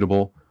made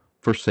suitable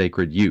for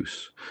sacred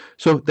use.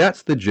 So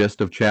that's the gist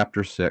of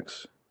Chapter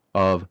 6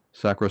 of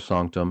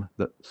Sacrosanctum,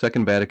 the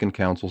Second Vatican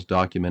Council's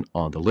document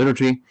on the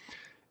liturgy.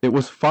 It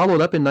was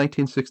followed up in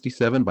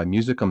 1967 by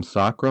Musicum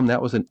Sacrum.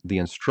 That was the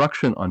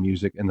instruction on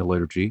music in the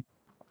liturgy,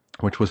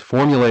 which was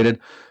formulated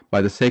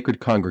by the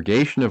Sacred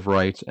Congregation of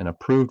Rites and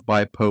approved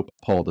by Pope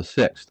Paul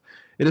VI.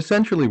 It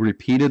essentially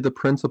repeated the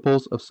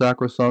principles of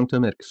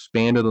Sacrosanctum, it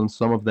expanded on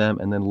some of them,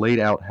 and then laid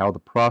out how the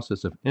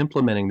process of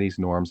implementing these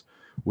norms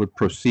would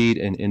proceed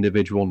in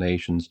individual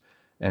nations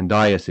and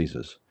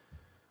dioceses.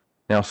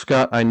 Now,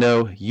 Scott, I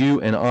know you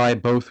and I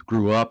both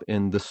grew up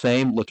in the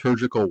same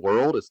liturgical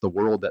world. It's the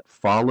world that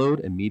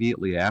followed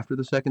immediately after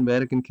the Second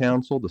Vatican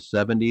Council, the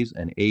 70s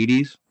and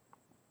 80s.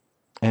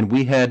 And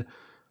we had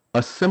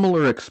a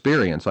similar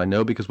experience, I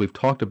know, because we've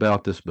talked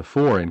about this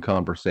before in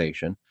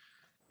conversation.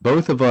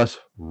 Both of us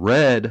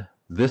read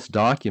this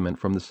document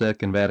from the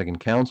Second Vatican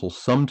Council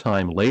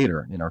sometime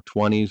later in our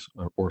 20s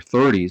or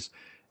 30s.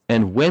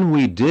 And when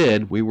we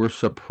did, we were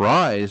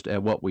surprised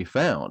at what we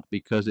found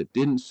because it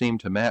didn't seem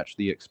to match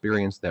the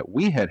experience that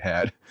we had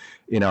had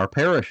in our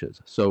parishes.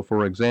 So,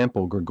 for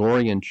example,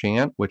 Gregorian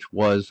chant, which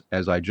was,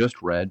 as I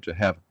just read, to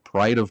have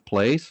pride of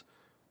place,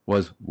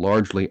 was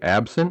largely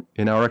absent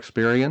in our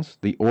experience.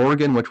 The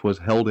organ, which was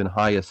held in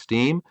high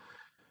esteem,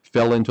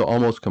 fell into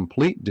almost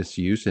complete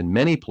disuse in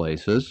many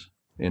places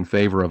in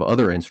favor of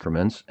other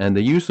instruments. And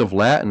the use of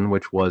Latin,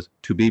 which was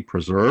to be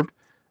preserved,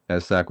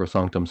 as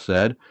Sacrosanctum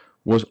said,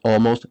 was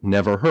almost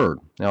never heard.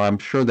 Now, I'm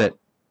sure that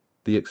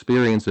the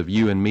experience of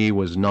you and me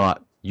was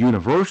not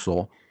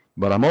universal,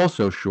 but I'm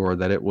also sure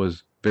that it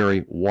was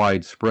very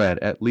widespread,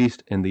 at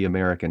least in the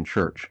American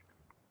Church.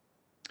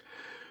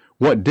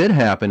 What did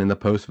happen in the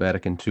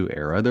post-Vatican II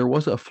era, there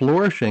was a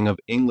flourishing of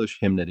English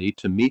hymnody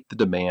to meet the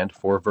demand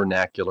for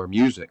vernacular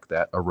music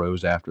that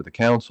arose after the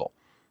Council.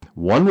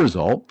 One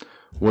result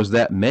was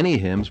that many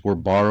hymns were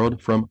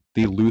borrowed from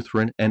the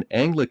Lutheran and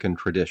Anglican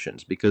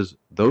traditions, because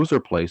those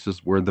are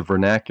places where the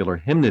vernacular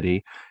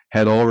hymnody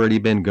had already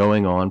been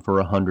going on for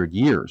 100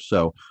 years.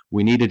 So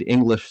we needed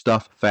English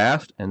stuff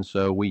fast, and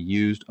so we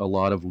used a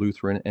lot of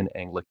Lutheran and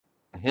Anglican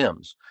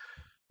hymns.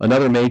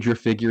 Another major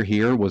figure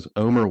here was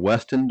Omer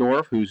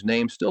Westendorf, whose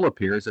name still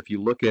appears. If you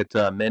look at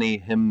many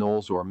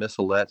hymnals or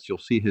missalettes, you'll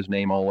see his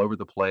name all over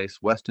the place.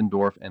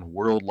 Westendorf and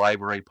World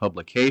Library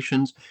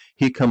Publications.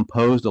 He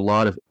composed a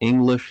lot of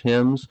English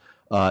hymns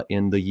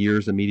in the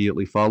years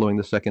immediately following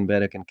the Second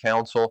Vatican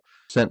Council.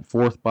 Sent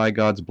Forth by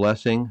God's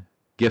Blessing,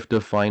 Gift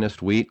of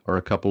Finest Wheat are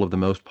a couple of the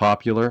most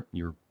popular.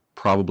 You're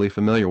probably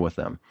familiar with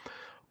them.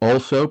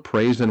 Also,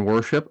 praise and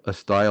worship, a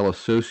style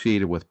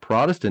associated with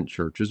Protestant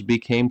churches,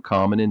 became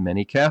common in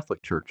many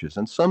Catholic churches,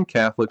 and some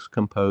Catholics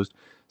composed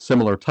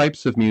similar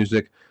types of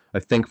music. I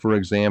think, for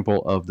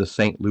example, of the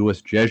St.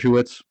 Louis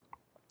Jesuits,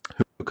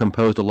 who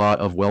composed a lot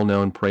of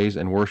well-known praise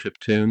and worship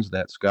tunes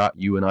that, Scott,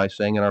 you and I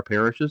sang in our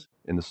parishes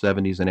in the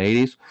 70s and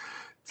 80s.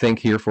 Think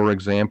here, for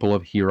example,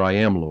 of Here I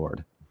Am,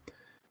 Lord.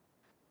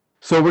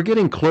 So we're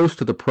getting close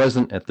to the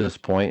present at this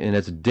point, and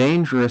it's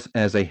dangerous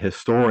as a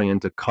historian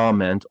to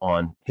comment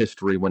on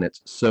history when it's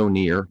so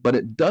near, but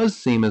it does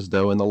seem as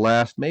though in the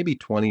last maybe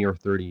 20 or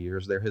 30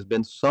 years there has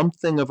been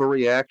something of a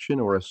reaction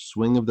or a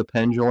swing of the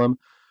pendulum,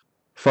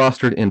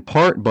 fostered in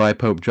part by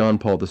Pope John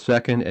Paul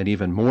II and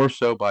even more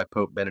so by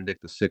Pope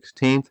Benedict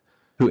XVI,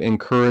 who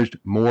encouraged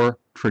more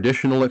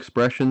traditional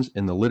expressions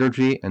in the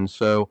liturgy. And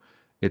so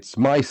it's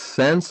my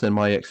sense and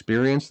my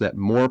experience that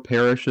more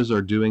parishes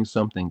are doing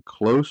something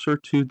closer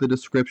to the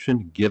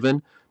description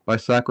given by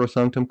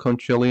Sacrosanctum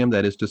Concilium.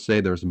 That is to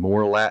say, there's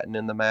more Latin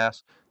in the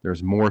Mass,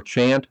 there's more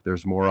chant,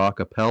 there's more a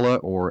cappella,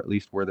 or at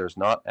least where there's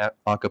not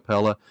a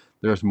cappella,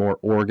 there's more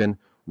organ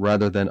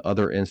rather than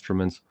other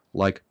instruments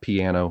like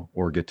piano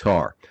or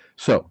guitar.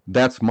 So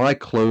that's my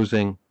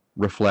closing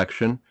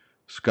reflection.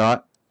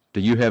 Scott, do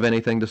you have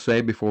anything to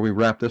say before we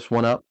wrap this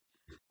one up?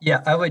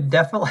 Yeah, I would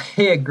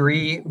definitely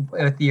agree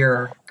with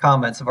your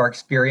comments of our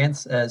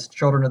experience as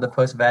children of the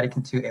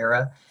post-Vatican II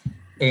era.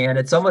 And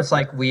it's almost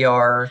like we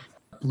are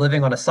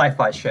living on a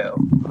sci-fi show,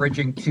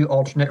 bridging two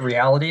alternate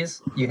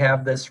realities. You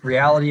have this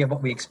reality of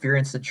what we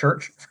experienced at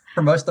church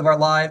for most of our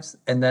lives,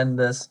 and then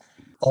this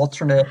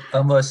alternate,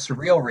 almost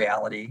surreal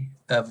reality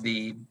of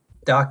the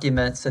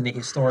documents and the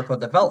historical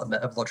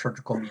development of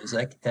liturgical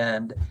music,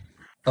 and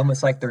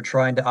almost like they're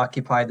trying to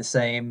occupy the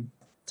same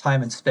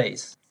time and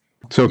space.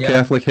 So Yeah.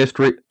 Catholic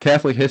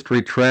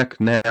history Trek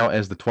now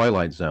as the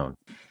Twilight Zone.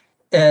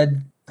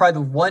 And probably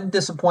the one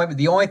disappointment,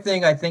 the only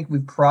thing I think we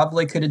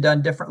probably could have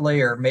done differently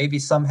or maybe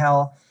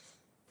somehow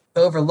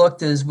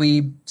overlooked is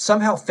we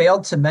somehow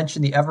failed to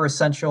mention the ever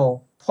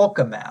essential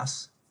polka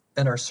mass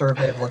in our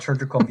survey of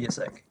liturgical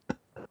music.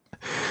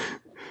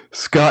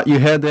 Scott, you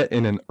had that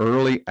in an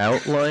early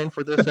outline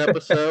for this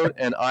episode,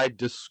 and I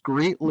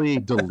discreetly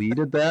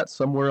deleted that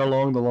somewhere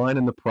along the line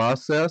in the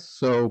process.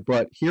 So,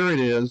 but here it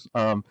is.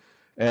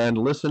 And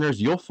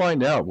listeners, you'll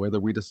find out whether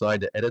we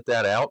decide to edit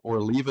that out or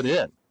leave it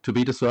in, to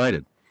be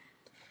decided.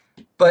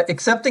 But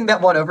accepting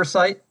that one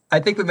oversight, I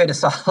think we made a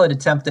solid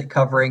attempt at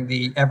covering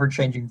the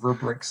ever-changing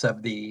rubrics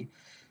of the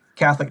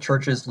Catholic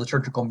Church's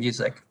liturgical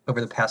music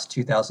over the past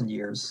 2,000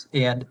 years.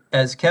 And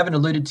as Kevin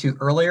alluded to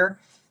earlier,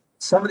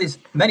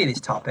 many of these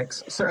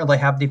topics certainly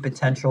have the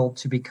potential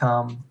to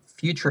become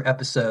future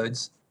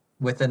episodes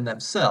within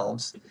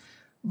themselves.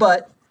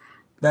 But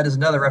that is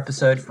another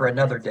episode for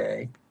another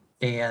day.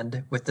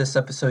 And with this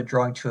episode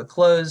drawing to a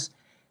close,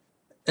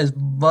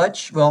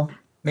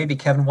 maybe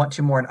Kevin want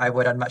to more and I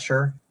would, I'm not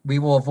sure. We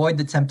will avoid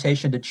the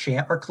temptation to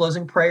chant our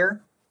closing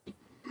prayer.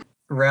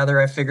 Rather,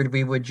 I figured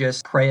we would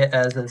just pray it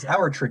as is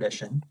our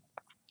tradition.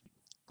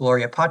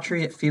 Gloria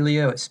Patri et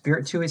Filio et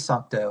Spiritui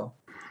Sancto.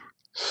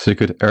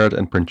 Sicut erat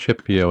in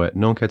principio et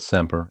nunc et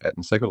semper et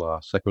in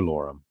saecula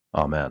saeculorum.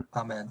 Amen.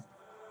 Amen.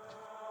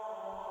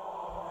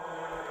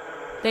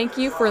 Thank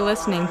you for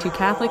listening to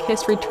Catholic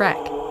History Trek.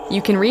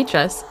 You can reach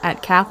us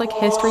at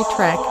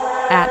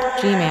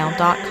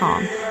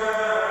catholichistorytrek@gmail.com.